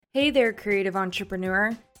Hey there, creative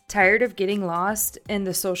entrepreneur. Tired of getting lost in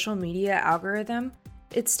the social media algorithm?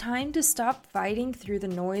 It's time to stop fighting through the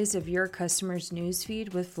noise of your customers'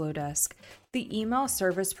 newsfeed with Flowdesk, the email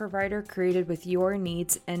service provider created with your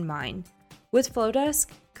needs in mind. With Flowdesk,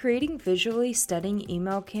 creating visually stunning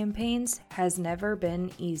email campaigns has never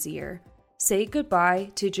been easier. Say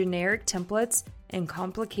goodbye to generic templates and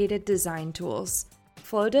complicated design tools.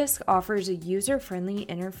 Flowdesk offers a user-friendly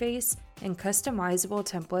interface and customizable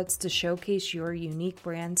templates to showcase your unique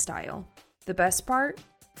brand style. The best part?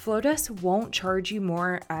 Flowdesk won't charge you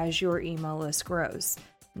more as your email list grows.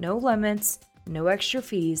 No limits, no extra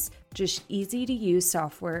fees, just easy-to-use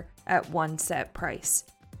software at one set price.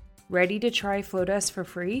 Ready to try Flowdesk for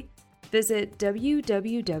free? Visit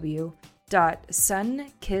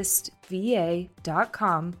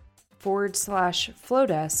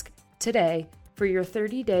www.sunkissedva.com/Flowdesk today for your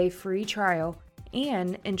 30-day free trial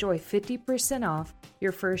and enjoy 50% off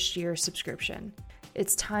your first year subscription.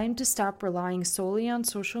 It's time to stop relying solely on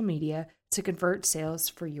social media to convert sales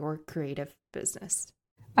for your creative business.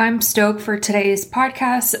 I'm stoked for today's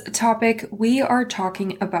podcast topic. We are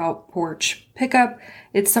talking about Porch Pickup.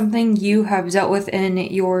 It's something you have dealt with in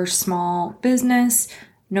your small business.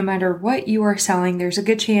 No matter what you are selling, there's a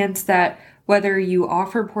good chance that whether you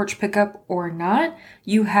offer Porch Pickup or not,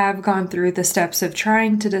 you have gone through the steps of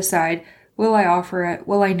trying to decide, will I offer it?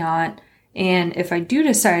 Will I not? And if I do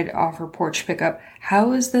decide to offer Porch Pickup,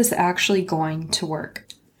 how is this actually going to work?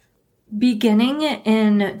 Beginning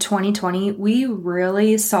in 2020, we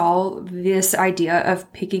really saw this idea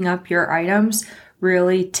of picking up your items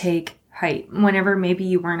really take height. Whenever maybe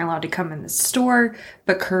you weren't allowed to come in the store,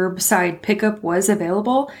 but curbside pickup was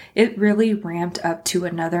available, it really ramped up to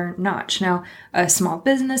another notch. Now, small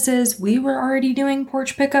businesses, we were already doing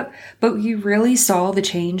Porch Pickup, but we really saw the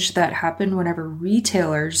change that happened whenever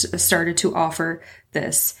retailers started to offer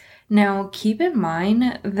this. Now, keep in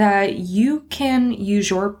mind that you can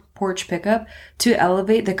use your Porch Pickup to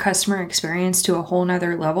elevate the customer experience to a whole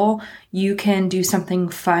nother level. You can do something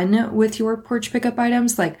fun with your Porch Pickup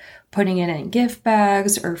items, like putting it in gift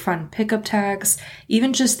bags or fun pickup tags,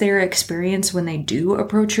 even just their experience when they do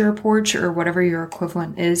approach your porch or whatever your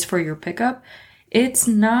equivalent is for your pickup. It's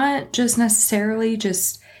not just necessarily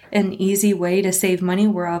just an easy way to save money,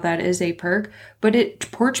 while that is a perk, but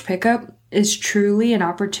Porch Pickup is truly an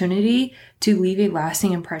opportunity to leave a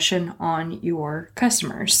lasting impression on your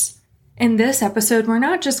customers. In this episode, we're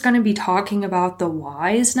not just going to be talking about the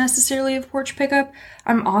whys necessarily of Porch Pickup.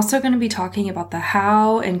 I'm also going to be talking about the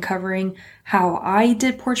how and covering how I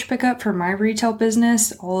did Porch Pickup for my retail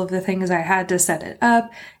business, all of the things I had to set it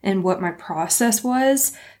up, and what my process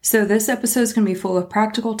was. So this episode is going to be full of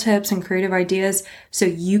practical tips and creative ideas so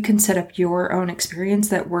you can set up your own experience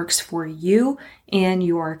that works for you and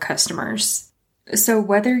your customers. So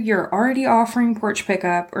whether you're already offering Porch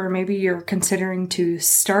Pickup, or maybe you're considering to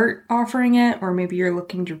start offering it, or maybe you're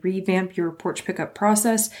looking to revamp your Porch Pickup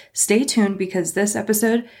process, stay tuned because this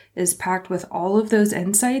episode is packed with all of those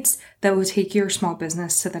insights that will take your small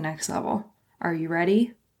business to the next level. Are you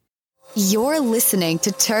ready? You're listening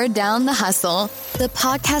to Turn Down the Hustle, the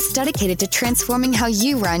podcast dedicated to transforming how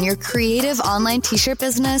you run your creative online t-shirt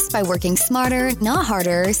business by working smarter, not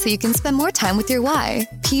harder, so you can spend more time with your why,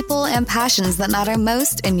 people, and passions that matter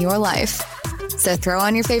most in your life. So throw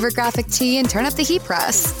on your favorite graphic tee and turn up the heat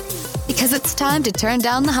press, because it's time to turn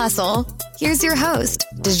down the hustle. Here's your host,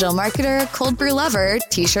 digital marketer, cold brew lover,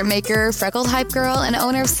 t-shirt maker, freckled hype girl, and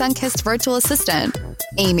owner of Sunkissed Virtual Assistant,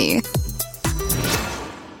 Amy.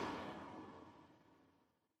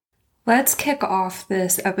 Let's kick off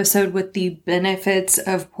this episode with the benefits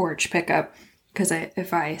of Porch Pickup, because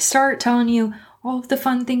if I start telling you all of the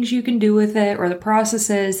fun things you can do with it or the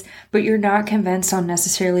processes, but you're not convinced on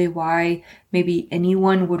necessarily why maybe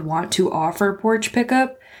anyone would want to offer Porch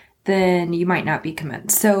Pickup, then you might not be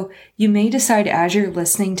convinced. So you may decide as you're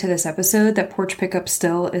listening to this episode that Porch Pickup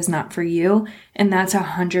still is not for you, and that's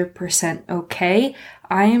 100% okay.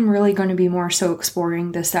 I am really going to be more so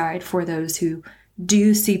exploring the side for those who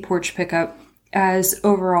do see Porch Pickup as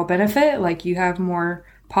overall benefit, like you have more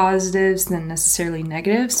positives than necessarily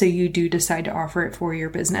negatives, so you do decide to offer it for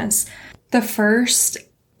your business. The first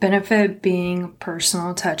benefit being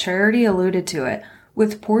personal touch. I already alluded to it.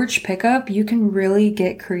 With Porch Pickup, you can really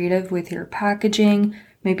get creative with your packaging.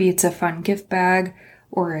 Maybe it's a fun gift bag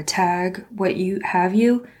or a tag, what you have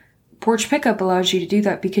you. Porch Pickup allows you to do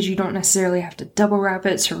that because you don't necessarily have to double wrap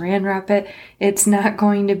it, saran wrap it. It's not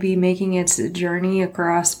going to be making its journey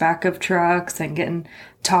across back of trucks and getting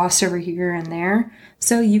tossed over here and there.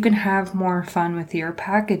 So you can have more fun with your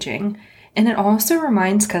packaging. And it also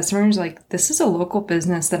reminds customers, like, this is a local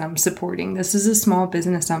business that I'm supporting. This is a small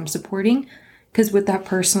business I'm supporting. Because with that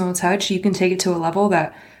personal touch, you can take it to a level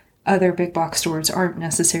that other big box stores aren't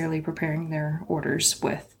necessarily preparing their orders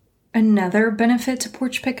with. Another benefit to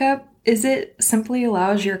Porch Pickup is it simply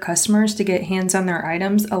allows your customers to get hands on their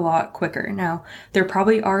items a lot quicker. Now, there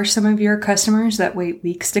probably are some of your customers that wait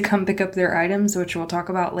weeks to come pick up their items, which we'll talk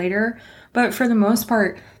about later. But for the most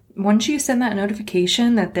part, once you send that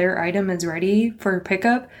notification that their item is ready for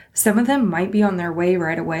pickup, some of them might be on their way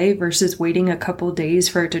right away versus waiting a couple days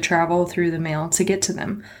for it to travel through the mail to get to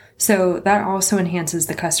them. So that also enhances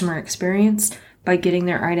the customer experience by getting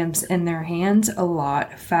their items in their hands a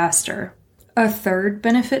lot faster. A third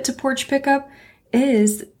benefit to Porch Pickup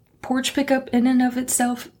is Porch Pickup in and of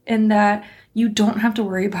itself, in that you don't have to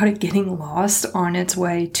worry about it getting lost on its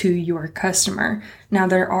way to your customer. Now,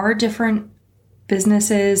 there are different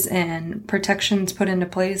businesses and protections put into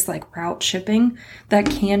place, like route shipping, that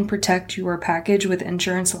can protect your package with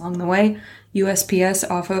insurance along the way. USPS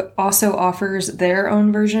also offers their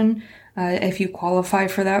own version if you qualify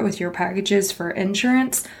for that with your packages for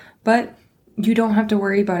insurance, but you don't have to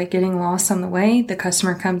worry about it getting lost on the way. The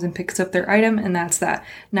customer comes and picks up their item, and that's that.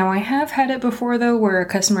 Now, I have had it before, though, where a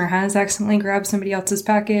customer has accidentally grabbed somebody else's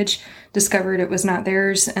package, discovered it was not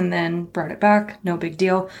theirs, and then brought it back. No big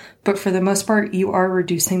deal. But for the most part, you are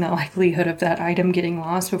reducing the likelihood of that item getting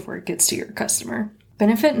lost before it gets to your customer.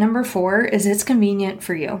 Benefit number 4 is it's convenient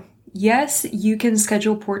for you. Yes, you can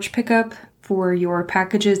schedule Porch Pickup for your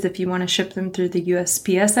packages if you want to ship them through the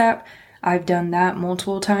USPS app. I've done that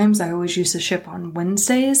multiple times. I always used to ship on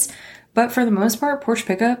Wednesdays. But for the most part, Porch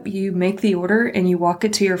Pickup, you make the order and you walk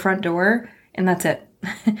it to your front door, and that's it.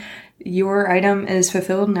 Your item is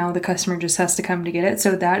fulfilled. Now the customer just has to come to get it.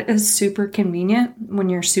 So that is super convenient when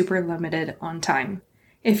you're super limited on time.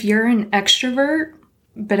 If you're an extrovert,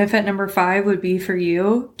 benefit number 5 would be for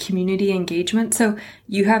you, community engagement. So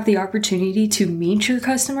you have the opportunity to meet your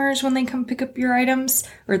customers when they come pick up your items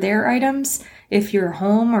or their items. If you're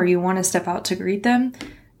home or you want to step out to greet them,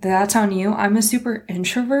 that's on you. I'm a super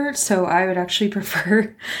introvert, so I would actually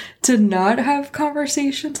prefer to not have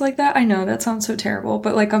conversations like that. I know that sounds so terrible,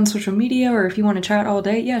 but like on social media, or if you want to chat all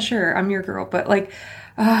day, yeah, sure, I'm your girl. But like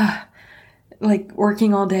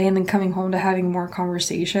working all day and then coming home to having more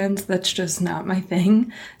conversations, that's just not my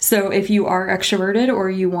thing. So if you are extroverted or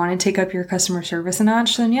you want to take up your customer service a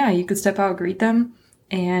notch, then yeah, you could step out, greet them,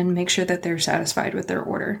 and make sure that they're satisfied with their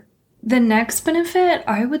order. The next benefit,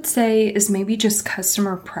 I would say, is maybe just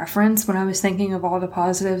customer preference. When I was thinking of all the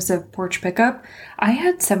positives of Porch Pickup, I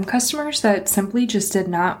had some customers that simply just did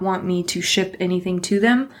not want me to ship anything to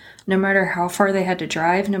them, no matter how far they had to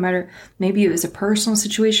drive, no matter, maybe it was a personal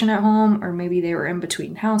situation at home, or maybe they were in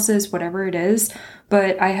between houses, whatever it is.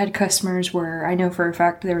 But I had customers where I know for a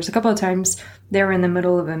fact there was a couple of times they were in the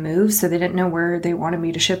middle of a move, so they didn't know where they wanted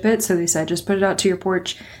me to ship it. So they said, just put it out to your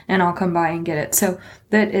porch and I'll come by and get it. So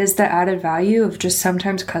that is the added value of just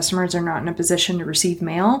sometimes customers are not in a position to receive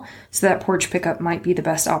mail, so that Porch Pickup might be the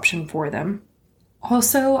best option for them.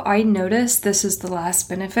 Also, I noticed, this is the last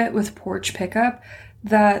benefit with Porch Pickup,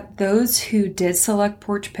 that those who did select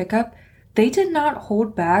Porch Pickup, they did not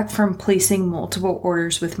hold back from placing multiple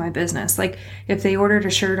orders with my business. Like if they ordered a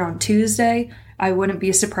shirt on Tuesday, I wouldn't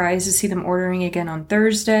be surprised to see them ordering again on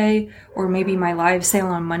Thursday, or maybe my live sale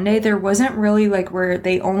on Monday. There wasn't really like where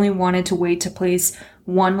they only wanted to wait to place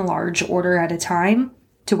one large order at a time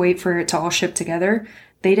to wait for it to all ship together.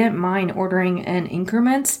 They didn't mind ordering in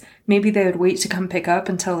increments. Maybe they would wait to come pick up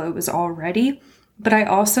until it was all ready. But I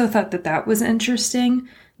also thought that that was interesting,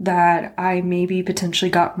 that I maybe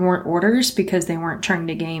potentially got more orders because they weren't trying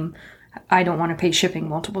to game, I don't want to pay shipping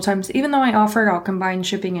multiple times. Even though I offered I'll combine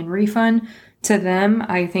shipping and refund, to them,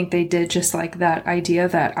 I think they did just like that idea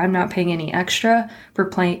that I'm not paying any extra for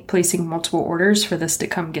placing multiple orders for this to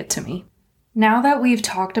come get to me. Now that we've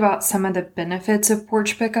talked about some of the benefits of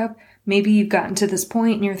Porch Pickup, maybe you've gotten to this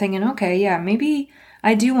point and you're thinking, okay, yeah, maybe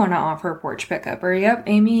I do want to offer Porch Pickup. Or, yep,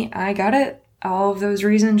 Amy, I got it. All of those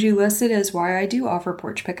reasons you listed is why I do offer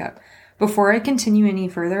Porch Pickup. Before I continue any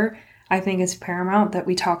further, I think it's paramount that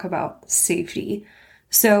we talk about safety.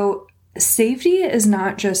 So safety is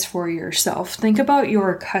not just for yourself. Think about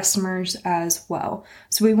your customers as well.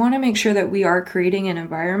 So we want to make sure that we are creating an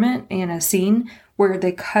environment and a scene where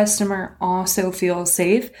the customer also feels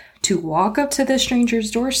safe to walk up to the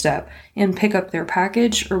stranger's doorstep and pick up their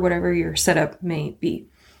package or whatever your setup may be.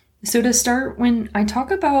 So to start, when I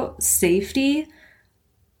talk about safety,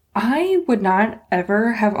 I would not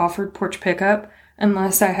ever have offered Porch Pickup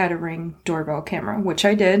unless I had a Ring doorbell camera, which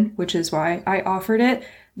I did, which is why I offered it.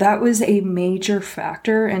 That was a major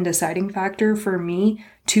factor and deciding factor for me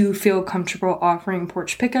to feel comfortable offering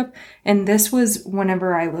porch pickup. And this was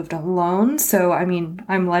whenever I lived alone. So, I mean,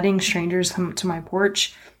 I'm letting strangers come up to my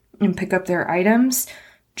porch and pick up their items.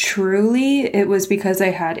 Truly, it was because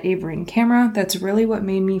I had a Ring camera. That's really what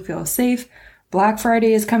made me feel safe. Black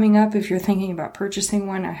Friday is coming up. If you're thinking about purchasing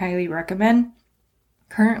one, I highly recommend.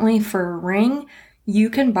 Currently for Ring, you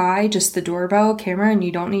can buy just the doorbell camera and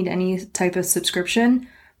you don't need any type of subscription,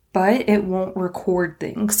 but it won't record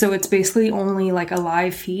things. So it's basically only like a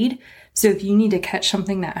live feed. So if you need to catch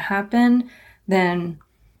something that happened, then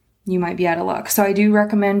you might be out of luck. So I do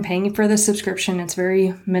recommend paying for the subscription. It's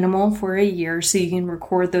very minimal for a year so you can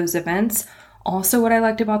record those events. Also, what I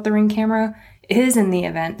liked about the Ring camera is in the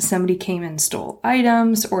event somebody came and stole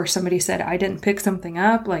items or somebody said, I didn't pick something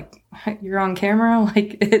up, like you're on camera,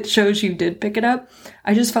 like it shows you did pick it up.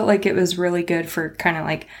 I just felt like it was really good for kind of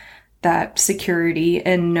like that security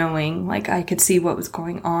and knowing like I could see what was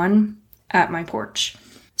going on at my porch.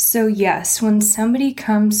 So yes, when somebody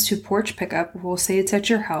comes to porch pickup, we'll say it's at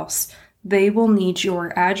your house, they will need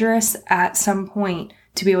your address at some point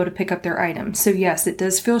to be able to pick up their items. So yes, it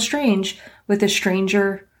does feel strange with a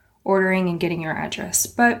stranger ordering and getting your address.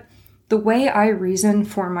 But the way I reason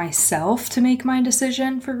for myself to make my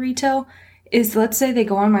decision for retail is, let's say they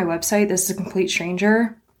go on my website, this is a complete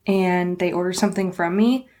stranger, and they order something from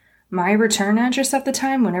me. My return address at the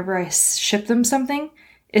time, whenever I ship them something,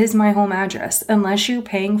 is my home address. Unless you're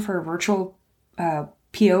paying for a virtual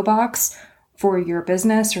P.O. box for your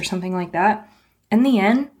business or something like that, in the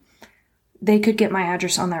end, they could get my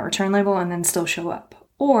address on that return label and then still show up.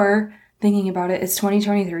 Or, thinking about it, it's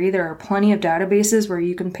 2023. There are plenty of databases where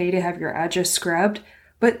you can pay to have your address scrubbed.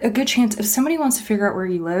 But a good chance, if somebody wants to figure out where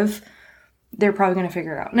you live, they're probably going to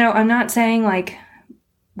figure it out. Now, I'm not saying like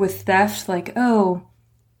with theft, like, oh,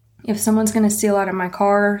 if someone's going to steal out of my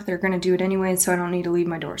car, they're going to do it anyway, so I don't need to leave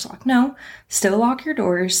my doors locked. No, still lock your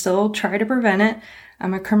doors, still try to prevent it.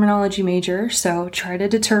 I'm a criminology major, so try to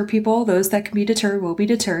deter people. Those that can be deterred will be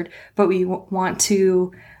deterred, but we want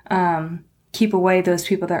to keep away those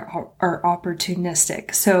people that are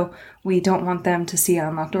opportunistic. So we don't want them to see an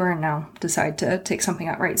unlocked door and now decide to take something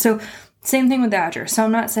out, right? So same thing with the address. So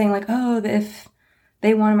I'm not saying like, oh, if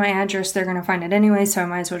they wanted my address, they're going to find it anyway, so I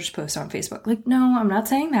might as well just post it on Facebook. Like, no, I'm not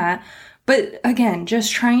saying that. But again,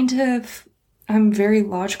 just trying to, I'm very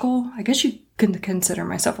logical. I guess you can consider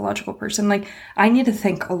myself a logical person. Like, I need to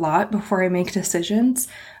think a lot before I make decisions.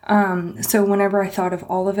 So whenever I thought of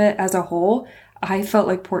all of it as a whole, I felt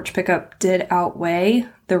like porch pickup did outweigh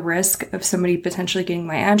the risk of somebody potentially getting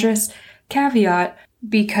my address. Caveat,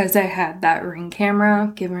 because I had that Ring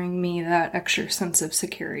camera giving me that extra sense of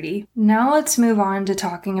security. Now let's move on to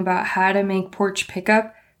talking about how to make porch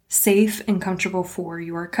pickup safe and comfortable for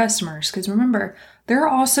your customers. Because remember, they're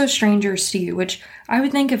also strangers to you, which I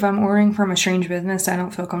would think if I'm ordering from a strange business I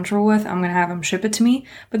don't feel comfortable with, I'm going to have them ship it to me.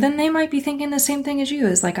 But then they might be thinking the same thing as you,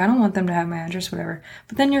 is like, I don't want them to have my address, whatever.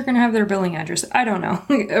 But then you're going to have their billing address. I don't know.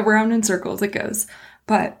 Around in circles it goes.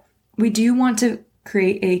 But we do want to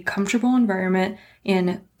create a comfortable environment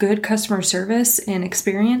and good customer service and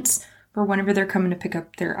experience for whenever they're coming to pick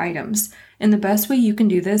up their items. And the best way you can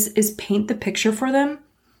do this is paint the picture for them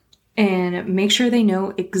and make sure they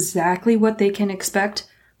know exactly what they can expect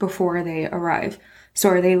before they arrive. So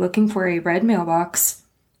are they looking for a red mailbox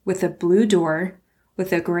with a blue door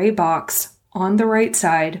with a gray box on the right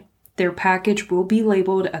side? Their package will be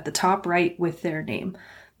labeled at the top right with their name.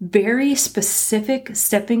 Very specific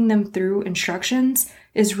stepping them through instructions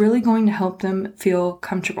is really going to help them feel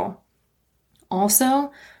comfortable.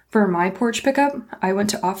 Also, for my porch pickup, I went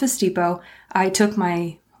to Office Depot. I took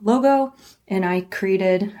my logo and I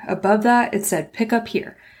created above that, it said pick up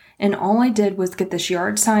here. And all I did was get this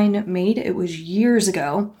yard sign made. It was years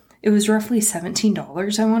ago. It was roughly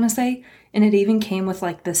 $17, I want to say. And it even came with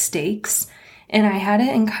like the stakes. And I had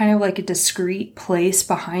it in kind of like a discreet place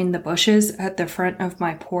behind the bushes at the front of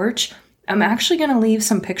my porch. I'm actually going to leave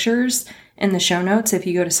some pictures in the show notes if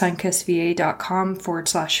you go to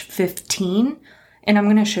sunkissva.com/15. And I'm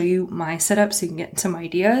going to show you my setup so you can get some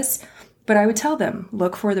ideas. But I would tell them,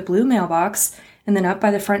 look for the blue mailbox. And then up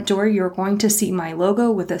by the front door, you're going to see my logo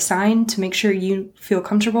with a sign to make sure you feel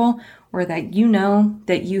comfortable or that you know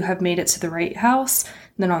that you have made it to the right house.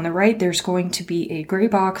 And then on the right, there's going to be a gray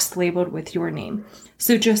box labeled with your name.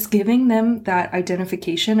 So just giving them that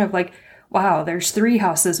identification of like, wow, there's 3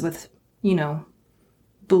 houses with,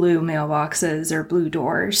 blue mailboxes or blue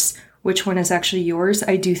doors. Which one is actually yours?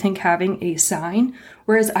 I do think having a sign,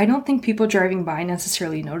 whereas I don't think people driving by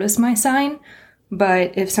necessarily notice my sign,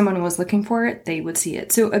 but if someone was looking for it, they would see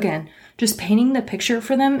it. So again, just painting the picture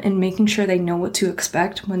for them and making sure they know what to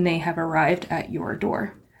expect when they have arrived at your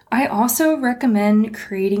door. I also recommend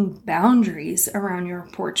creating boundaries around your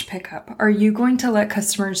porch pickup. Are you going to let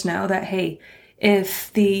customers know that, hey,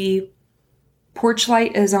 if the porch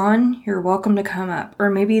light is on, you're welcome to come up? Or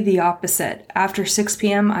maybe the opposite. After 6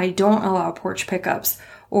 p.m., I don't allow porch pickups.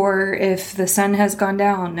 Or if the sun has gone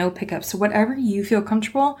down, no pickups. Whatever you feel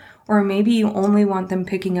comfortable. Or maybe you only want them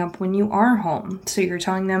picking up when you are home. So you're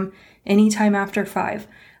telling them anytime after 5.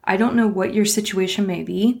 I don't know what your situation may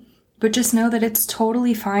be, but just know that it's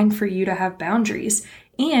totally fine for you to have boundaries.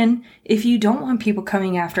 And if you don't want people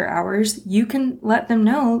coming after hours, you can let them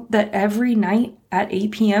know that every night at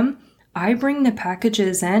 8 p.m., I bring the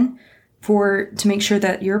packages in to make sure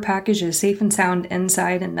that your package is safe and sound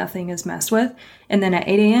inside and nothing is messed with. And then at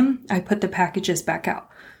 8 a.m., I put the packages back out.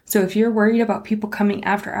 So if you're worried about people coming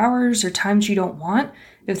after hours or times you don't want,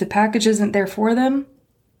 if the package isn't there for them,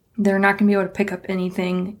 they're not going to be able to pick up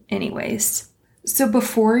anything anyways. So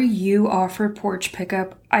before you offer porch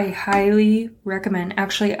pickup, I highly recommend,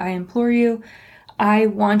 actually I implore you, I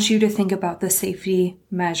want you to think about the safety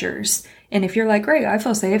measures. And if you're like, great, I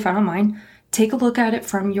feel safe, I don't mind, take a look at it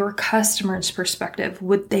from your customer's perspective.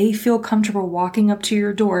 Would they feel comfortable walking up to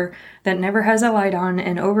your door that never has a light on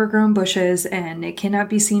and overgrown bushes and it cannot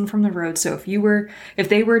be seen from the road? So if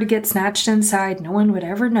they were to get snatched inside, no one would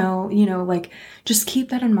ever know, just keep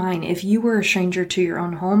that in mind. If you were a stranger to your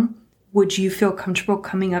own home, would you feel comfortable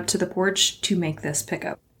coming up to the porch to make this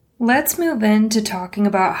pickup? Let's move into talking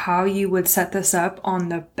about how you would set this up on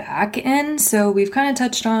the back end. So we've kind of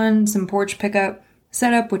touched on some porch pickup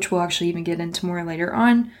setup, which we'll actually even get into more later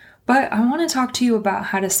on. But I want to talk to you about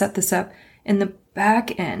how to set this up in the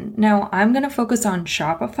back end. Now, I'm going to focus on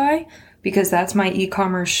Shopify because that's my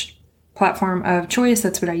e-commerce platform of choice.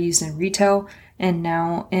 That's what I use in retail and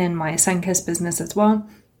now in my Sunkiss business as well.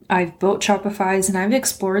 I've built Shopify's and I've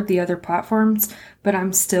explored the other platforms, but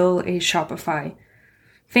I'm still a Shopify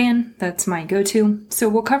fan. That's my go-to. So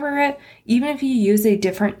we'll cover it. Even if you use a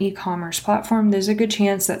different e-commerce platform, there's a good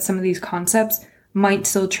chance that some of these concepts might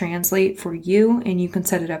still translate for you and you can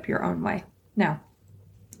set it up your own way. Now,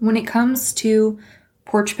 when it comes to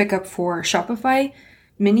porch pickup for Shopify,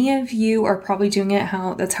 many of you are probably doing it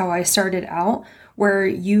that's how I started out, where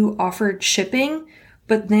you offered shipping,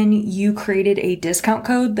 but then you created a discount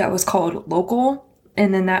code that was called local.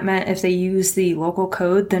 And then that meant if they use the local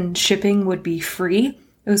code, then shipping would be free.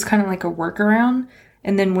 It was kind of like a workaround.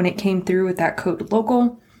 And then when it came through with that code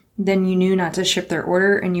local, then you knew not to ship their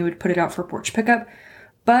order and you would put it out for porch pickup.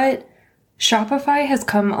 But Shopify has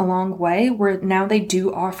come a long way where now they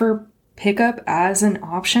do offer pickup as an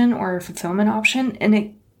option or a fulfillment option, and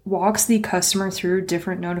it walks the customer through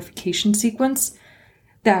different notification sequence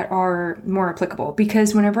that are more applicable.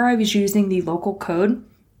 Because whenever I was using the local code,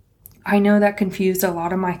 I know that confused a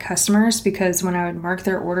lot of my customers because when I would mark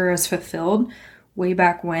their order as fulfilled way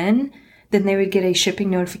back when, then they would get a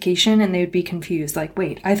shipping notification and they would be confused. Like,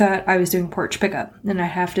 wait, I thought I was doing porch pickup. And I'd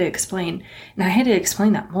have to explain. And I had to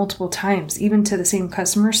explain that multiple times, even to the same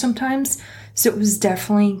customer sometimes. So it was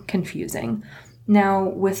definitely confusing. Now,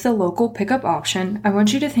 with the local pickup option, I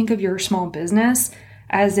want you to think of your small business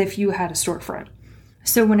as if you had a storefront.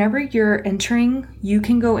 So whenever you're entering, you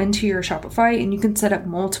can go into your Shopify and you can set up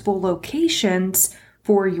multiple locations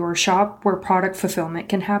for your shop where product fulfillment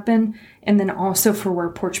can happen, and then also for where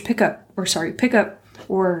pickup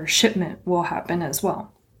or shipment will happen as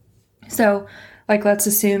well. So let's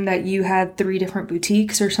assume that you had 3 different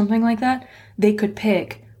boutiques or something like that. They could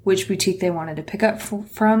pick which boutique they wanted to pick up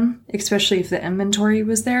from, especially if the inventory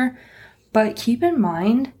was there. But keep in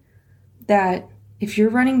mind that if you're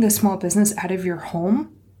running the small business out of your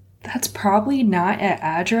home, that's probably not an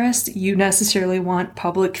address you necessarily want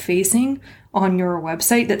public facing on your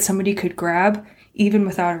website that somebody could grab even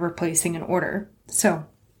without replacing an order. So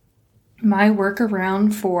my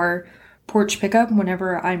workaround for porch pickup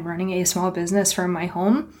whenever I'm running a small business from my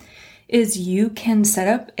home is you can set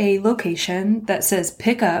up a location that says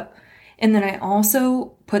pick up, and then I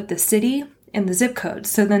also put the city and the zip code.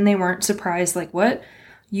 So then they weren't surprised, like, what?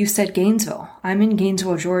 You said Gainesville. I'm in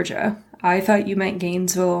Gainesville, Georgia. I thought you meant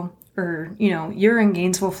Gainesville, or, you're in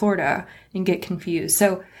Gainesville, Florida, and get confused.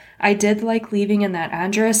 So I did like leaving in that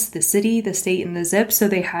address, the city, the state, and the zip, so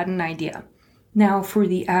they had an idea. Now for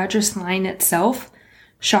the address line itself,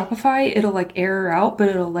 Shopify, it'll error out, but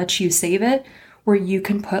it'll let you save it, where you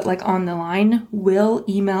can put on the line, will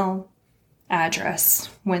email address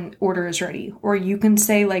when order is ready. Or you can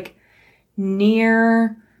say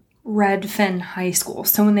near Redfin High School.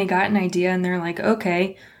 So when they got an idea and they're like,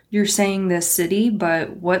 okay, you're saying this city,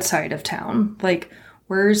 but what side of town?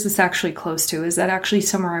 Where is this actually close to? Is that actually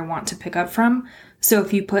somewhere I want to pick up from? So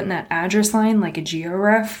if you put in that address line, like a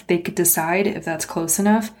georef, they could decide if that's close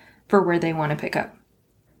enough for where they want to pick up.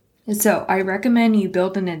 So I recommend you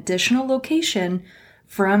build an additional location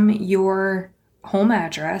from your home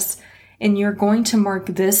address, and you're going to mark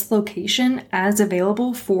this location as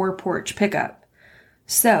available for Porch pickup.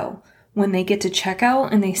 So when they get to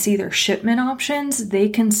checkout and they see their shipment options, they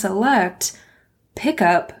can select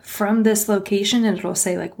pickup from this location, and it'll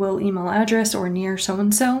say like Will email address or near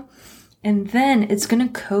so-and-so. And then it's going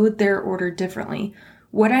to code their order differently.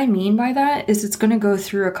 What I mean by that is it's going to go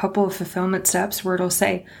through a couple of fulfillment steps where it'll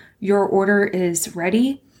say your order is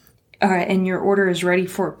ready and your order is ready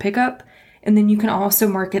for pickup. And then you can also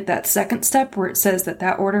mark it that second step where it says that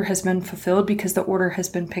that order has been fulfilled because the order has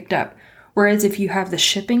been picked up. Whereas if you have the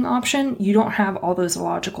shipping option, you don't have all those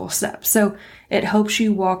logical steps. So it helps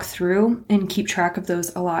you walk through and keep track of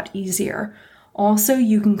those a lot easier. Also,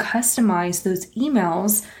 you can customize those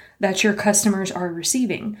emails that your customers are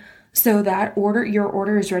receiving. So that your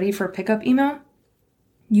order is ready for pickup email,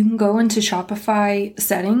 you can go into Shopify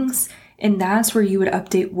settings, and that's where you would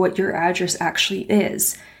update what your address actually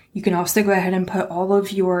is. You can also go ahead and put all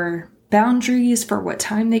of your boundaries for what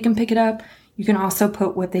time they can pick it up. You can also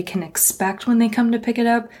put what they can expect when they come to pick it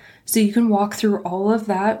up. So you can walk through all of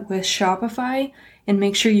that with Shopify and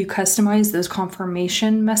make sure you customize those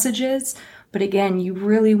confirmation messages. But again, you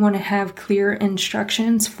really want to have clear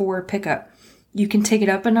instructions for pickup. You can take it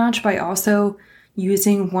up a notch by also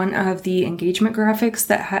using one of the engagement graphics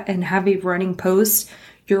that and have a running post.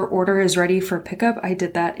 Your order is ready for pickup. I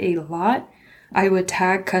did that a lot. I would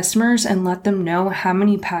tag customers and let them know how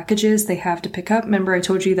many packages they have to pick up. Remember, I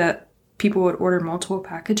told you that people would order multiple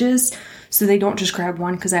packages, so they don't just grab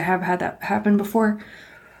one, because I have had that happen before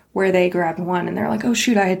where they grabbed one and they're like, oh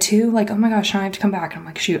shoot, I had two. Like, oh my gosh, now I have to come back. And I'm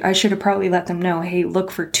like, shoot, I should have probably let them know, hey, look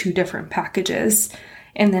for 2 different packages.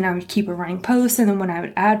 And then I would keep a running post. And then when I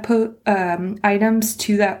would add items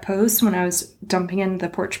to that post, when I was dumping in the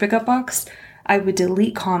Porch pickup box, I would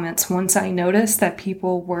delete comments once I noticed that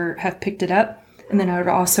people have picked it up. And then I would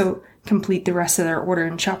also complete the rest of their order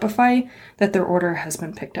in Shopify that their order has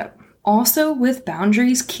been picked up. Also, with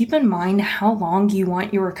boundaries, keep in mind how long you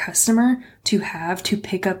want your customer to have to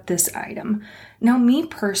pick up this item. Now, me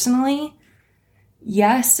personally,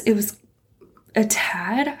 yes, it was a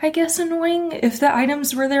tad, I guess, annoying if the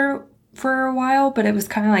items were there for a while, but it was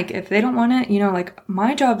kind of like, if they don't want it, like,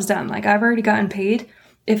 my job's done. Like, I've already gotten paid.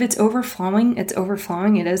 If it's overflowing, it's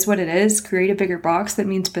overflowing. It is what it is. Create a bigger box. That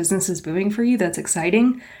means business is booming for you. That's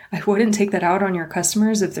exciting. I wouldn't take that out on your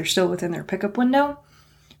customers if they're still within their pickup window.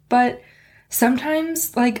 But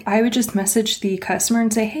sometimes, like, I would just message the customer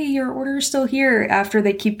and say, hey, your order is still here, after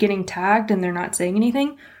they keep getting tagged and they're not saying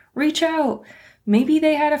anything. Reach out. Maybe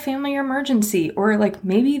they had a family emergency, or like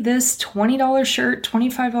maybe this $20 shirt,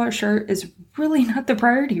 $25 shirt is really not the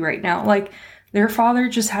priority right now. Like, their father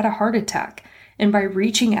just had a heart attack. And by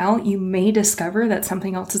reaching out, you may discover that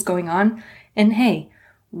something else is going on. And hey,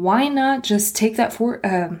 why not just take that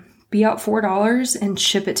be out $4 and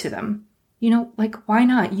ship it to them? Like, why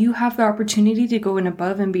not? You have the opportunity to go in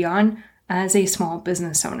above and beyond as a small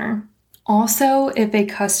business owner. Also, if a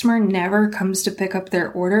customer never comes to pick up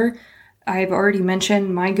their order, I've already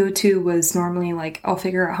mentioned my go-to was normally like, I'll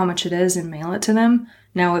figure out how much it is and mail it to them.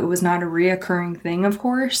 Now, it was not a reoccurring thing, of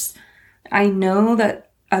course. I know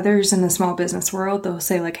that others in the small business world, they'll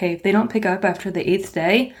say like, hey, if they don't pick up after the 8th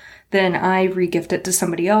day, then I re-gift it to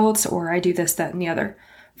somebody else, or I do this, that, and the other.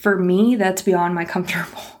 For me, that's beyond my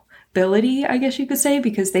comfortability, I guess you could say,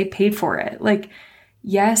 because they paid for it. Like,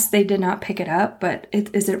 yes, they did not pick it up, but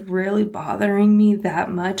is it really bothering me that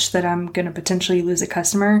much that I'm going to potentially lose a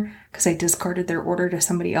customer because I discarded their order to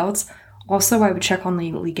somebody else? Also, I would check on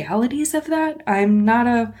the legalities of that. I'm not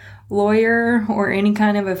a lawyer or any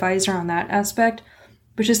kind of advisor on that aspect,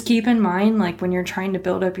 but just keep in mind, like, when you're trying to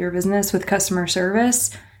build up your business with customer service,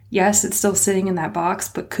 yes, it's still sitting in that box,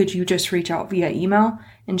 but could you just reach out via email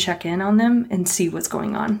and check in on them and see what's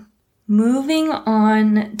going on? Moving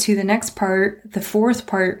on to the next part, the 4th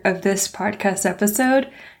part of this podcast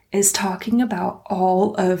episode is talking about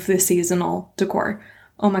all of the seasonal decor.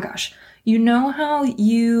 Oh my gosh. You know how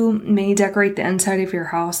you may decorate the inside of your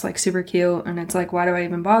house like super cute, and it's like, why do I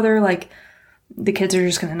even bother? Like, the kids are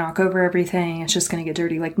just going to knock over everything. It's just going to get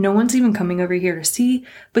dirty. Like, no one's even coming over here to see,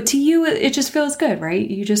 but to you, it just feels good, right?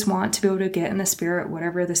 You just want to be able to get in the spirit,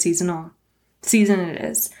 whatever the season it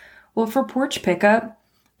is. Well, for Porch pickup,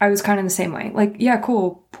 I was kind of the same way. Like, yeah,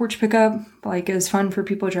 cool. Porch pickup, like, is fun for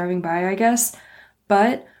people driving by, I guess.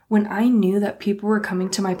 But when I knew that people were coming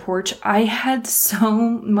to my porch, I had so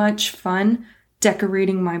much fun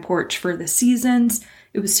decorating my porch for the seasons.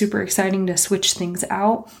 It was super exciting to switch things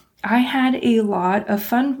out. I had a lot of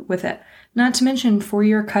fun with it. Not to mention for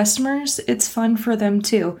your customers, it's fun for them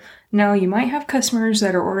too. Now, you might have customers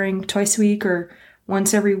that are ordering twice a week or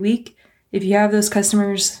once every week. If you have those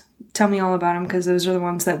customers, tell me all about them because those are the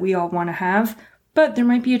ones that we all want to have. But there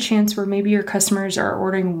might be a chance where maybe your customers are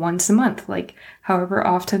ordering once a month, like however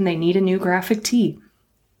often they need a new graphic tee,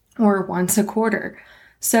 or once a quarter.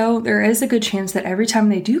 So there is a good chance that every time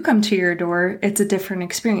they do come to your door, it's a different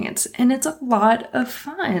experience. And it's a lot of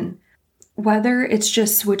fun. Whether it's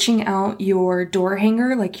just switching out your door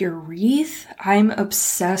hanger, like your wreath, I'm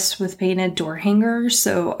obsessed with painted door hangers,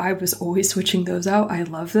 so I was always switching those out. I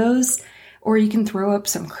love those. Or you can throw up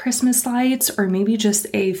some Christmas lights or maybe just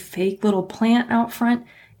a fake little plant out front.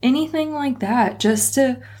 Anything like that, just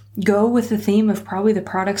to go with the theme of probably the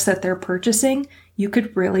products that they're purchasing, you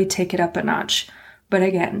could really take it up a notch. But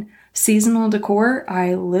again, seasonal decor,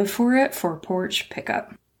 I live for it for porch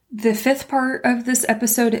pickup. The fifth part of this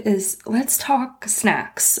episode is let's talk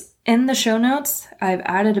snacks. In the show notes, I've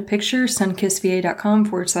added a picture,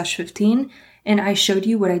 sunkissva.com/15, and I showed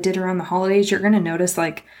you what I did around the holidays. You're going to notice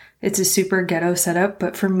like it's a super ghetto setup,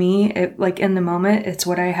 but for me, it like in the moment, it's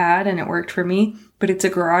what I had and it worked for me. But it's a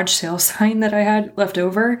garage sale sign that I had left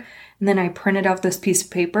over. And then I printed out this piece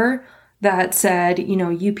of paper that said,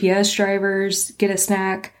 UPS drivers, get a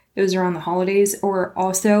snack. It was around the holidays. Or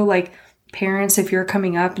also like parents, if you're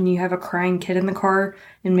coming up and you have a crying kid in the car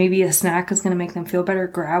and maybe a snack is going to make them feel better,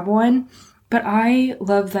 grab one. But I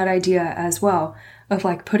love that idea as well of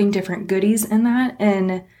like putting different goodies in that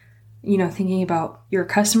and thinking about your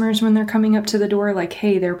customers when they're coming up to the door, like,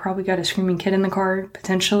 hey, they're probably got a screaming kid in the car,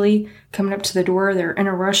 potentially coming up to the door. They're in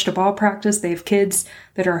a rush to ball practice. They have kids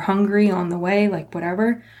that are hungry on the way, like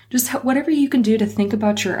whatever. Just whatever you can do to think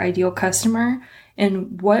about your ideal customer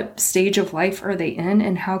and what stage of life are they in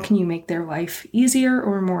and how can you make their life easier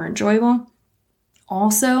or more enjoyable.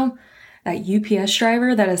 Also, that UPS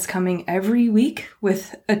driver that is coming every week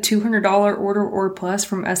with a $200 order or plus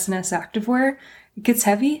from S&S Activewear, it gets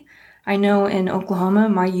heavy. I know in Oklahoma,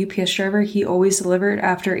 my UPS driver, he always delivered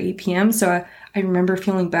after 8 p.m. So I remember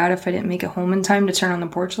feeling bad if I didn't make it home in time to turn on the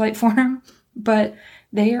porch light for him. But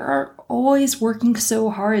they are always working so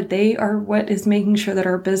hard. They are what is making sure that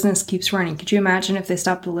our business keeps running. Could you imagine if they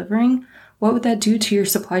stopped delivering? What would that do to your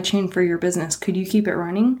supply chain for your business? Could you keep it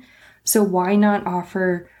running? So why not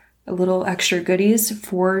offer a little extra goodies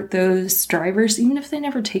for those drivers, even if they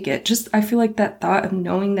never take it? Just, I feel like that thought of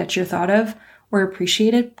knowing that you're thought of or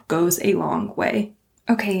appreciated goes a long way.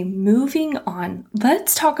 Okay, moving on.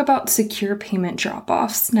 Let's talk about secure payment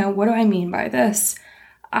drop-offs. Now, what do I mean by this?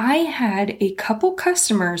 I had a couple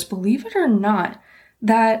customers, believe it or not,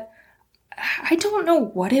 that I don't know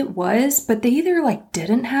what it was, but they either like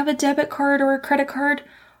didn't have a debit card or a credit card.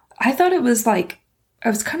 I thought it was like, I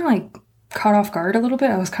was kind of like caught off guard a little bit.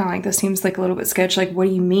 I was kind of like, this seems like a little bit sketchy. Like, what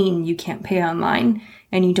do you mean you can't pay online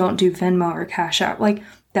and you don't do Venmo or Cash App? Like,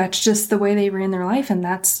 that's just the way they ran their life and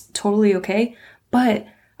that's totally okay. But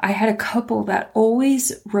I had a couple that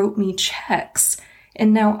always wrote me checks.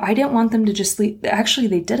 And now I didn't want them to just leave. Actually,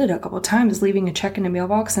 they did it a couple of times, leaving a check in a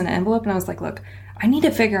mailbox and an envelope. And I was like, look, I need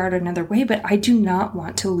to figure out another way, but I do not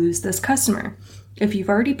want to lose this customer. If you've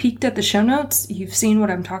already peeked at the show notes, you've seen what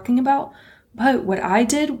I'm talking about. But what I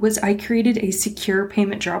did was I created a secure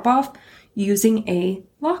payment drop-off using a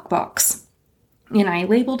lockbox. And I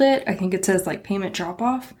labeled it, I think it says like payment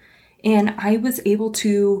drop-off. And I was able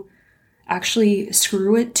to actually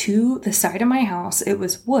screw it to the side of my house. It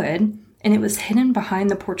was wood and it was hidden behind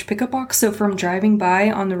the porch pickup box. So from driving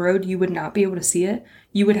by on the road, you would not be able to see it.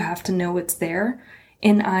 You would have to know it's there.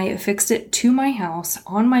 And I affixed it to my house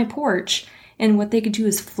on my porch. And what they could do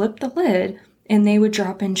is flip the lid and they would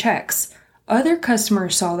drop in checks. Other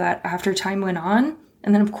customers saw that after time went on.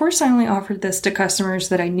 And then, of course, I only offered this to customers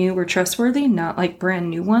that I knew were trustworthy, not like brand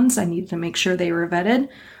new ones. I needed to make sure they were vetted.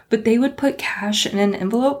 But they would put cash in an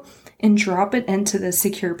envelope and drop it into the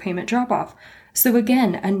secure payment drop-off. So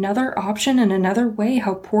again, another option and another way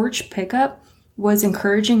how Porch Pickup was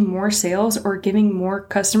encouraging more sales or giving more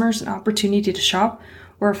customers an opportunity to shop.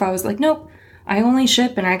 Or if I was like, nope, I only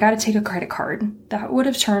ship and I got to take a credit card, that would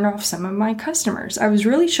have turned off some of my customers. I was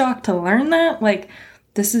really shocked to learn that. Like,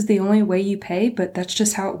 this is the only way you pay, but that's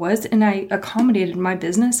just how it was. And I accommodated my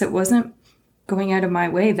business. It wasn't going out of my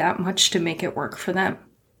way that much to make it work for them.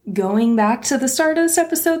 Going back to the start of this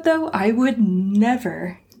episode, though, I would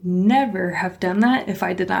never have done that if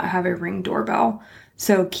I did not have a Ring doorbell.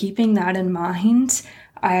 So keeping that in mind,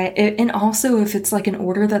 and also if it's like an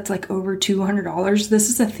order that's like over $200, this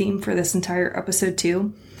is a theme for this entire episode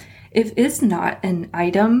too. If it's not an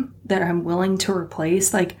item that I'm willing to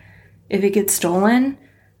replace, like if it gets stolen,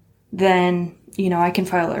 then, I can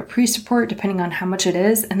file a price report depending on how much it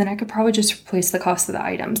is, and then I could probably just replace the cost of the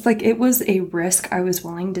items. Like, it was a risk I was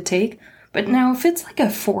willing to take. But now if it's like a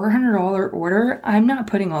 $400 order, I'm not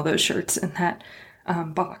putting all those shirts in that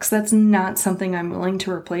box. That's not something I'm willing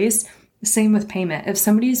to replace. Same with payment. If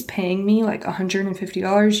somebody's paying me like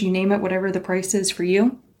 $150, you name it, whatever the price is for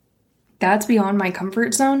you, that's beyond my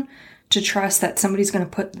comfort zone to trust that somebody's going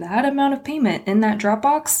to put that amount of payment in that drop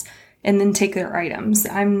box and then take their items.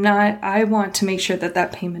 I want to make sure that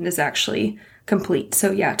that payment is actually complete.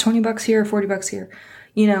 So yeah, $20 here, $40 here.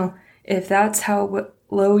 If that's how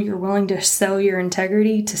low you're willing to sell your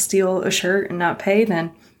integrity to steal a shirt and not pay,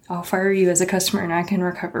 then I'll fire you as a customer and I can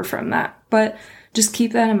recover from that. But just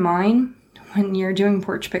keep that in mind when you're doing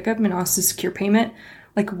Porch pickup and also secure payment.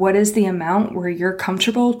 Like, what is the amount where you're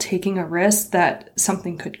comfortable taking a risk that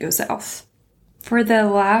something could go south? For the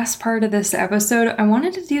last part of this episode, I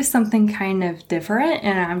wanted to do something kind of different,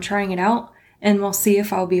 and I'm trying it out, and we'll see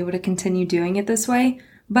if I'll be able to continue doing it this way.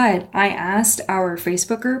 But I asked our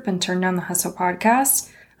Facebook group and Turn Down the Hustle podcast,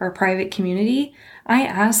 our private community, I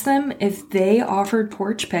asked them if they offered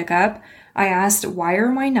Porch pickup. I asked why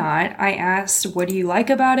or why not. I asked, what do you like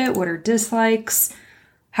about it? What are dislikes?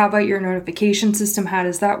 How about your notification system? How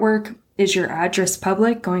does that work? Is your address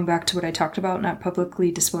public? Going back to what I talked about, not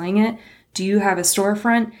publicly displaying it. Do you have a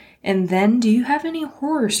storefront? And then do you have any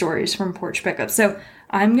horror stories from Porch pickup? So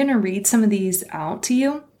I'm going to read some of these out to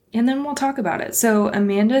you and then we'll talk about it. So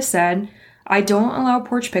Amanda said, I don't allow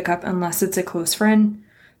Porch pickup unless it's a close friend.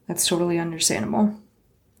 That's totally understandable.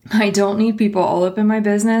 I don't need people all up in my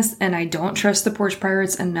business, and I don't trust the Porch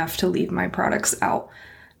Pirates enough to leave my products out.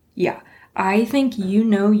 Yeah, I think you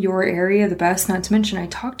know your area the best, not to mention I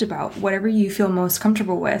talked about whatever you feel most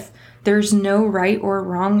comfortable with. There's no right or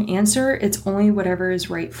wrong answer. It's only whatever is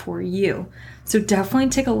right for you. So definitely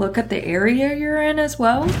take a look at the area you're in as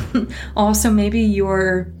well. Also, maybe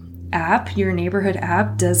your app, your neighborhood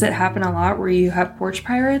app, does it happen a lot where you have Porch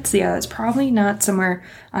Pirates? Yeah, that's probably not somewhere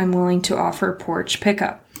I'm willing to offer Porch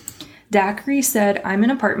pickup. Daiquiri said, I'm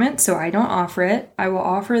an apartment, so I don't offer it. I will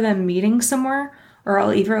offer them meetings somewhere, or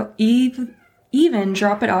I'll even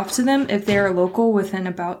drop it off to them if they are local within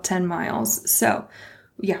about 10 miles. So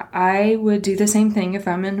yeah, I would do the same thing if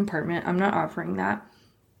I'm in an apartment. I'm not offering that.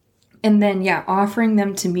 And then, yeah, offering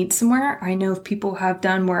them to meet somewhere. I know if people have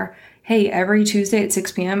done where, hey, every Tuesday at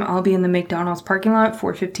 6 p.m., I'll be in the McDonald's parking lot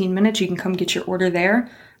for 15 minutes. You can come get your order there.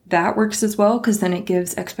 That works as well, because then it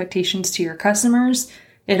gives expectations to your customers.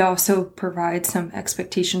 It also provides some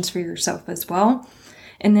expectations for yourself as well.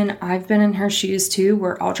 And then I've been in her shoes too,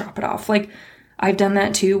 where I'll drop it off. Like, I've done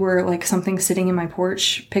that too, where like something's sitting in my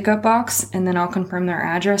Porch pickup box and then I'll confirm their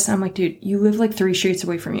address. And I'm like, dude, you live like 3 streets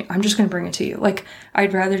away from me. I'm just going to bring it to you. Like,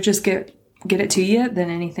 I'd rather just get it to you than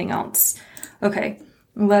anything else. Okay,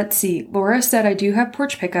 let's see. Laura said, I do have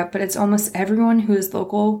Porch pickup, but it's almost everyone who is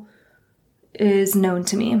local is known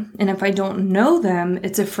to me. And if I don't know them,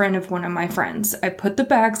 it's a friend of one of my friends. I put the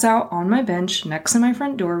bags out on my bench next to my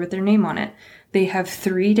front door with their name on it. They have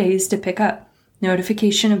 3 days to pick up.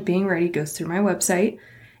 Notification of being ready goes through my website.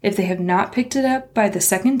 If they have not picked it up by the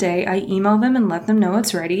 2nd day, I email them and let them know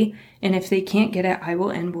it's ready. And if they can't get it, I will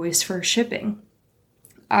invoice for shipping.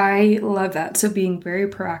 I love that. So being very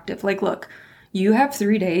proactive. Like, look, you have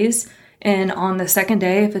 3 days. And on the 2nd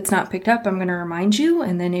day, if it's not picked up, I'm going to remind you.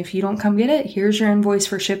 And then if you don't come get it, here's your invoice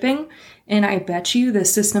for shipping. And I bet you the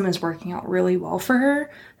system is working out really well for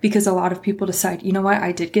her, because a lot of people decide, you know what,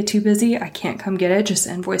 I did get too busy. I can't come get it. Just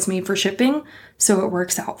invoice me for shipping. So it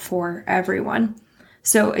works out for everyone.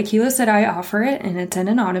 So Akila said I offer it, and it's in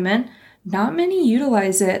an ottoman. Not many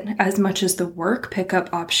utilize it as much as the work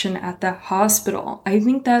pickup option at the hospital. I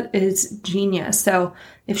think that is genius. So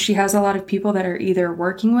if she has a lot of people that are either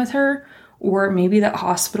working with her, or maybe that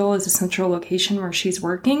hospital is a central location where she's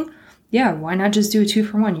working, yeah, why not just do a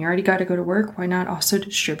 2-for-1? You already got to go to work. Why not also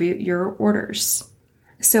distribute your orders?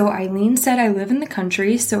 So Eileen said, I live in the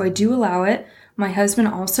country, so I do allow it. My husband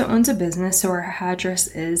also owns a business, so our address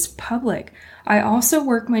is public. I also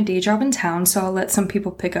work my day job in town, so I'll let some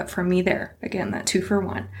people pick up from me there. Again, that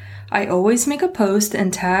 2-for-1. I always make a post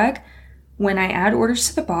and tag when I add orders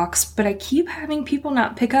to the box, but I keep having people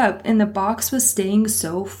not pick up, and the box was staying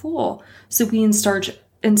so full. So we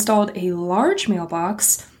installed a large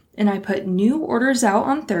mailbox, and I put new orders out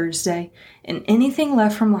on Thursday, and anything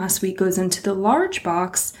left from last week goes into the large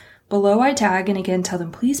box. Below I tag and again tell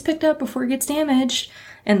them please pick it up before it gets damaged.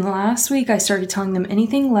 And last week I started telling them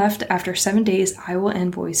anything left after 7 days I will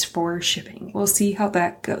invoice for shipping. We'll see how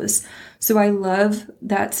that goes. So I love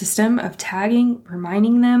that system of tagging,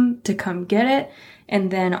 reminding them to come get it, and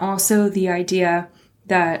then also the idea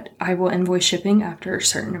that I will invoice shipping after a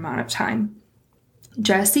certain amount of time.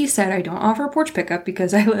 Jesse said I don't offer porch pickup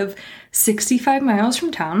because I live 65 miles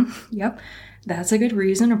from town. Yep, that's a good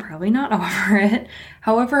reason to probably not offer it.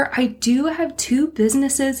 However, I do have 2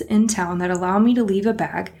 businesses in town that allow me to leave a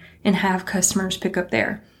bag and have customers pick up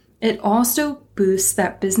there. It also boosts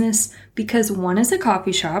that business because one is a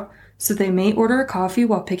coffee shop, so they may order a coffee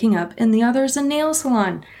while picking up, and the other is a nail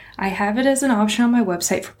salon. I have it as an option on my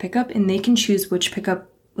website for pickup, and they can choose which pickup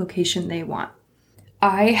location they want.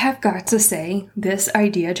 I have got to say, this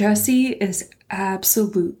idea, Jesse, is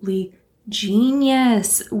absolutely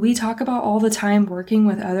genius. We talk about all the time working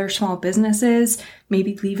with other small businesses,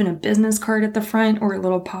 maybe leaving a business card at the front or a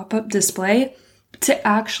little pop-up display. To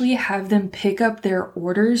actually have them pick up their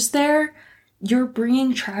orders there, you're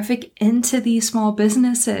bringing traffic into these small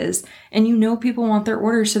businesses, and you know people want their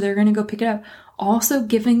orders, so they're going to go pick it up. Also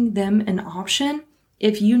giving them an option.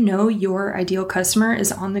 If you know your ideal customer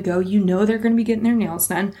is on the go, you know they're going to be getting their nails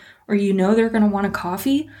done, or you know they're going to want a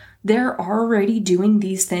coffee, they're already doing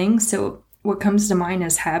these things. So what comes to mind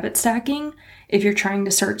is habit stacking. If you're trying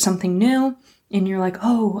to start something new and you're like,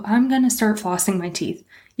 oh, I'm going to start flossing my teeth.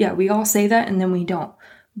 Yeah, we all say that and then we don't.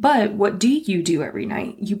 But what do you do every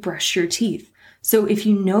night? You brush your teeth. So if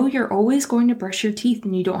you know you're always going to brush your teeth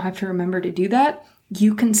and you don't have to remember to do that,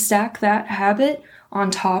 you can stack that habit on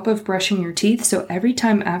top of brushing your teeth. So every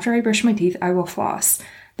time after I brush my teeth, I will floss.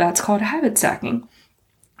 That's called habit stacking.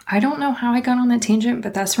 I don't know how I got on that tangent,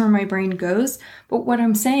 but that's where my brain goes. But what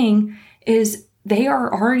I'm saying is they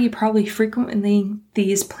are already probably frequenting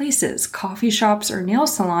these places, coffee shops or nail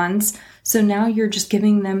salons. So now you're just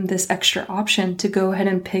giving them this extra option to go ahead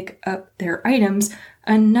and pick up their items.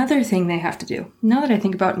 Another thing they have to do. Now that I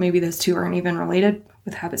think about it, maybe those two aren't even related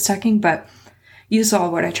with habit stacking, but you saw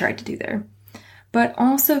what I tried to do there. But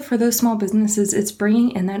also for those small businesses, it's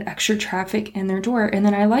bringing in that extra traffic in their door. And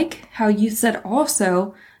then I like how you said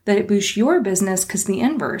also that it boosts your business because the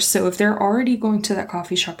inverse. So if they're already going to that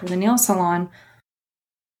coffee shop or the nail salon,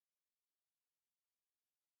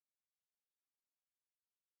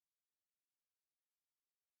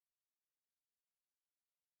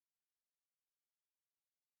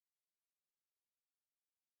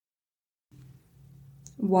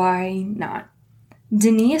 why not?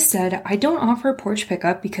 Denise said, I don't offer porch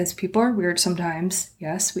pickup because people are weird sometimes.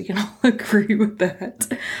 Yes, we can all agree with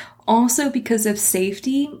that. Also because of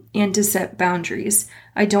safety and to set boundaries.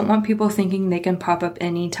 I don't want people thinking they can pop up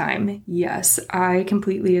anytime. Yes, I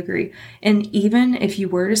completely agree. And even if you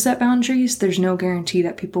were to set boundaries, there's no guarantee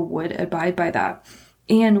that people would abide by that.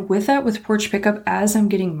 And with that, with porch pickup, as I'm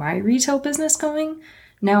getting my retail business going,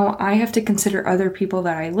 now I have to consider other people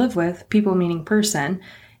that I live with, people meaning person,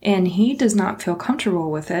 and he does not feel comfortable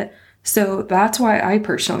with it. So that's why I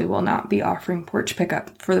personally will not be offering porch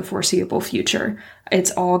pickup for the foreseeable future. It's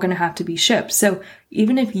all going to have to be shipped. So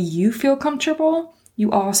even if you feel comfortable,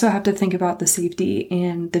 you also have to think about the safety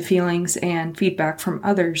and the feelings and feedback from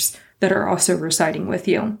others that are also residing with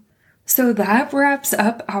you. So that wraps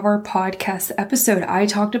up our podcast episode. I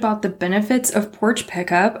talked about the benefits of porch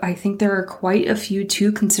pickup. I think there are quite a few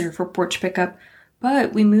to consider for porch pickup.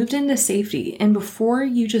 But we moved into safety, and before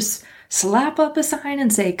you just slap up a sign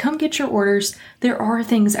and say, come get your orders, there are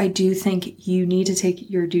things I do think you need to take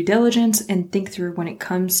your due diligence and think through when it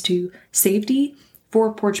comes to safety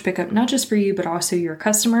for porch pickup, not just for you, but also your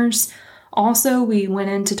customers. Also, we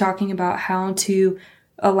went into talking about how to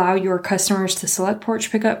allow your customers to select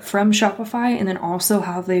porch pickup from Shopify, and then also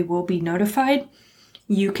how they will be notified.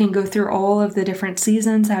 You can go through all of the different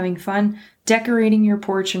seasons, having fun, decorating your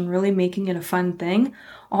porch and really making it a fun thing.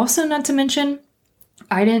 Also, not to mention,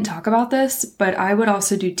 I didn't talk about this, but I would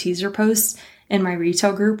also do teaser posts in my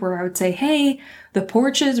retail group where I would say, hey, the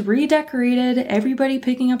porch is redecorated. Everybody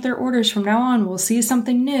picking up their orders from now on will see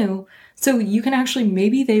something new. So you can actually,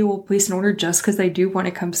 maybe they will place an order just because they do want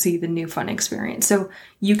to come see the new fun experience. So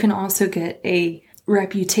you can also get a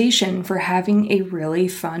reputation for having a really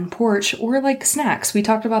fun porch, or like snacks. We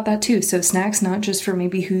talked about that too. So snacks, not just for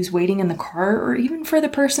maybe who's waiting in the car or even for the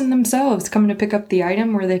person themselves coming to pick up the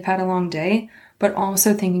item where they've had a long day, but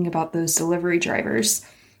also thinking about those delivery drivers.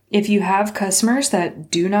 If you have customers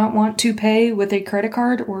that do not want to pay with a credit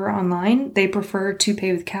card or online, they prefer to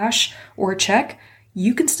pay with cash or check,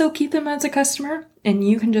 you can still keep them as a customer, and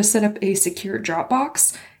you can just set up a secure drop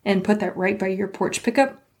box and put that right by your porch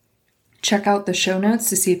pickup. Check out the show notes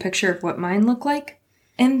to see a picture of what mine look like.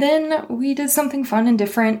 And then we did something fun and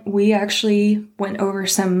different. We actually went over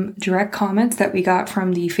some direct comments that we got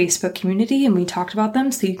from the Facebook community, and we talked about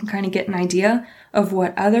them so you can kind of get an idea of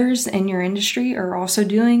what others in your industry are also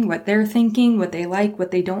doing, what they're thinking, what they like,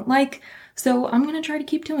 what they don't like. So I'm going to try to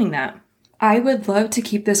keep doing that. I would love to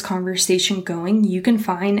keep this conversation going. You can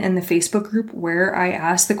find in the Facebook group where I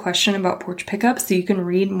asked the question about porch pickups, so you can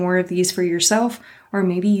read more of these for yourself, or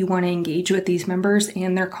maybe you want to engage with these members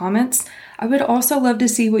and their comments. I would also love to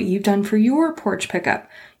see what you've done for your porch pickup.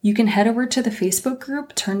 You can head over to the Facebook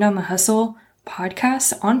group, Turn Down the Hustle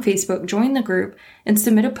Podcast on Facebook, join the group, and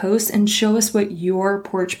submit a post and show us what your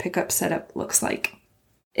porch pickup setup looks like.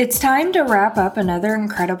 It's time to wrap up another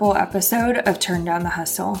incredible episode of Turn Down the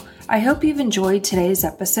Hustle. I hope you've enjoyed today's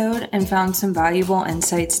episode and found some valuable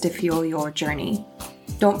insights to fuel your journey.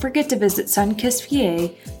 Don't forget to visit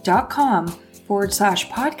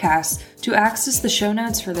sunkissva.com/podcast to access the show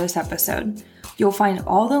notes for this episode. You'll find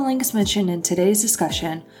all the links mentioned in today's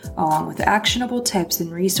discussion, along with actionable tips and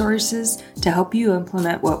resources to help you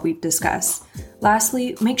implement what we've discussed.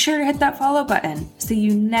 Lastly, make sure to hit that follow button so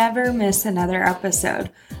you never miss another episode.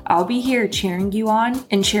 I'll be here cheering you on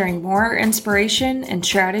and sharing more inspiration and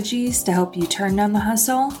strategies to help you turn down the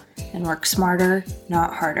hustle and work smarter,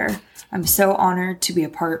 not harder. I'm so honored to be a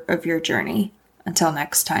part of your journey. Until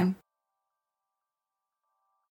next time.